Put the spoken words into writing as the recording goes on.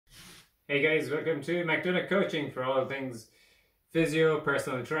Hey guys, welcome to McDonough Coaching for all things physio,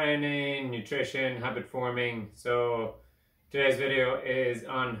 personal training, nutrition, habit forming. So today's video is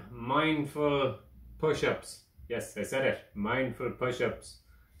on mindful push-ups. Yes, I said it, mindful push-ups.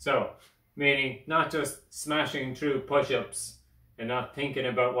 So, meaning not just smashing through push-ups and not thinking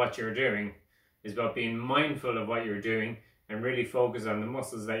about what you're doing. It's about being mindful of what you're doing and really focus on the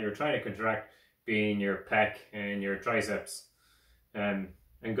muscles that you're trying to contract, being your pec and your triceps.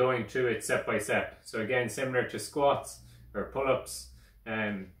 And going through it step by step. So again, similar to squats or pull-ups. Let's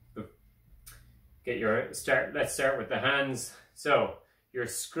start with the hands. So you're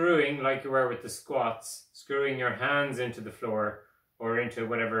screwing, like you were with the squats, screwing your hands into the floor or into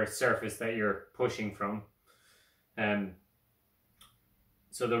whatever surface that you're pushing from.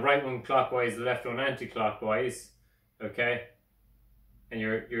 So the right one clockwise, the left one anti-clockwise, okay? And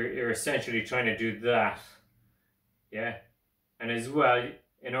you're essentially trying to do that, yeah? And as well,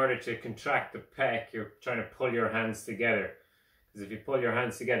 in order to contract the pec, you're trying to pull your hands together. Because if you pull your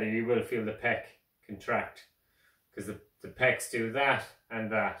hands together, you will feel the pec contract. Because the pecs do that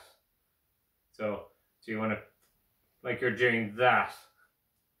and that. So you want to, like you're doing that.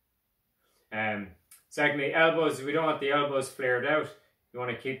 Secondly, elbows, we don't want the elbows flared out. You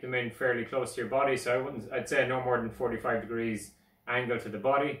want to keep them in fairly close to your body. So I'd say no more than 45 degrees angle to the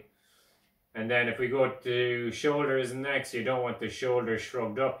body. And then if we go to shoulders next, you don't want the shoulders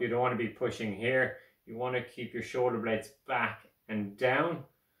shrugged up. You don't want to be pushing here. You want to keep your shoulder blades back and down.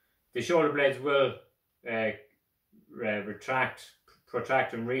 The shoulder blades will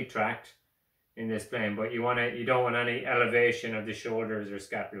protract and retract in this plane, but you don't want any elevation of the shoulders or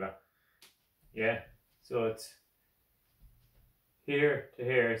scapula. Yeah, so it's here to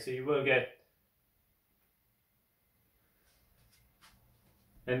here. So you will get.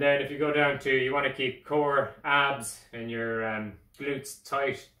 And then if you go down to, you want to keep core, abs and your glutes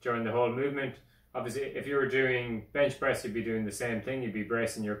tight during the whole movement. Obviously, if you were doing bench press, you'd be doing the same thing. You'd be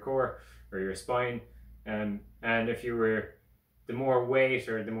bracing your core or your spine. And if you were, the more weight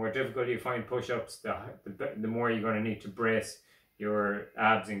or the more difficult you find push-ups, the more you're going to need to brace your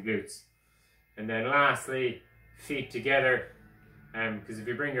abs and glutes. And then lastly, feet together. Because if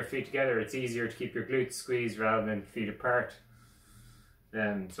you bring your feet together, it's easier to keep your glutes squeezed rather than feet apart.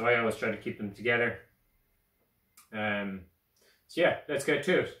 So I always try to keep them together. So yeah, let's get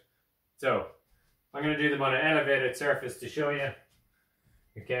to it. So I'm going to do them on an elevated surface to show you.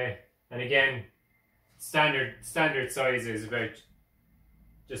 Okay, and again, standard size is about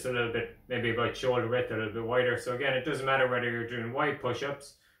just a little bit, maybe about shoulder width, a little bit wider. So again, it doesn't matter whether you're doing wide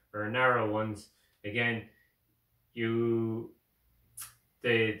push-ups or narrow ones. Again, the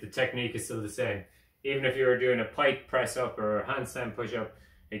technique is still the same. Even if you're doing a pike press up or a handstand push up,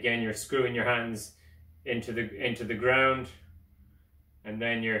 again you're screwing your hands into the ground, and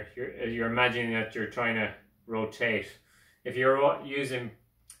then you're imagining that you're trying to rotate. If you're using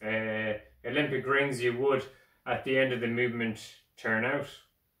Olympic rings, you would at the end of the movement turn out.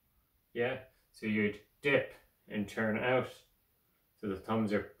 Yeah, so you'd dip and turn out, so the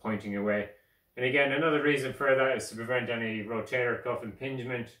thumbs are pointing away. And again, another reason for that is to prevent any rotator cuff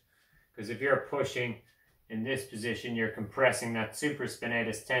impingement. Because if you're pushing in this position, you're compressing that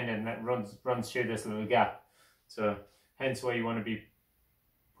supraspinatus tendon that runs through this little gap. So hence why you want to be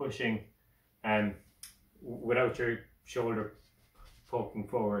pushing without your shoulder poking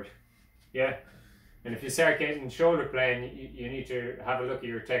forward. Yeah. And if you start getting shoulder pain, you need to have a look at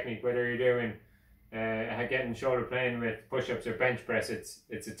your technique, whether you're doing getting shoulder pain with push-ups or bench press.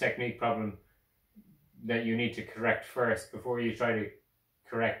 It's a technique problem that you need to correct first before you try to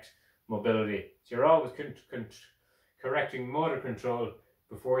correct mobility. So you're always correcting motor control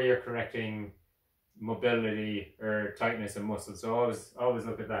before you're correcting mobility or tightness of muscle. So always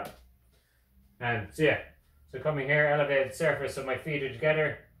look at that. So yeah, so coming here, elevated surface, so my feet are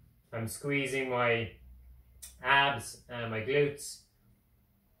together. I'm squeezing my abs and my glutes.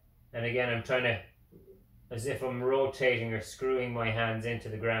 And again, I'm trying to, as if I'm rotating or screwing my hands into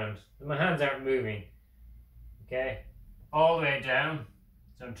the ground. My hands aren't moving. Okay, all the way down.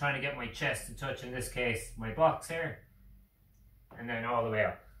 So I'm trying to get my chest to touch, in this case, my box here, and then all the way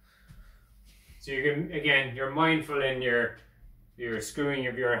up. So you're mindful in your screwing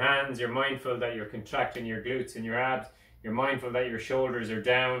of your hands. You're mindful that you're contracting your glutes and your abs. You're mindful that your shoulders are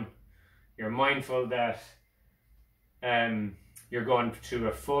down. You're mindful that you're going to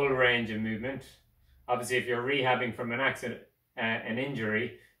a full range of movement. Obviously, if you're rehabbing from an accident, an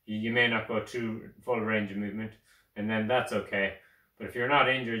injury, you may not go through full range of movement, and then that's okay. But if you're not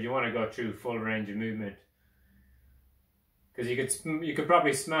injured, you want to go through full range of movement. because you could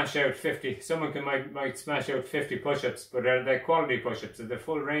probably smash out 50. Someone might smash out 50 push-ups, but they're quality push-ups, they're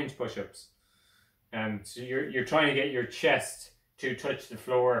full range push-ups. So you're trying to get your chest to touch the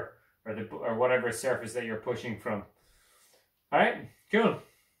floor or whatever surface that you're pushing from. All right, cool.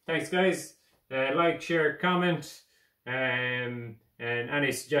 Thanks, guys. Like, share, comment, and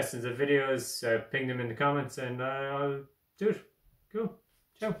any suggestions of videos, ping them in the comments, and I'll do it. Cool.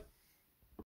 Ciao.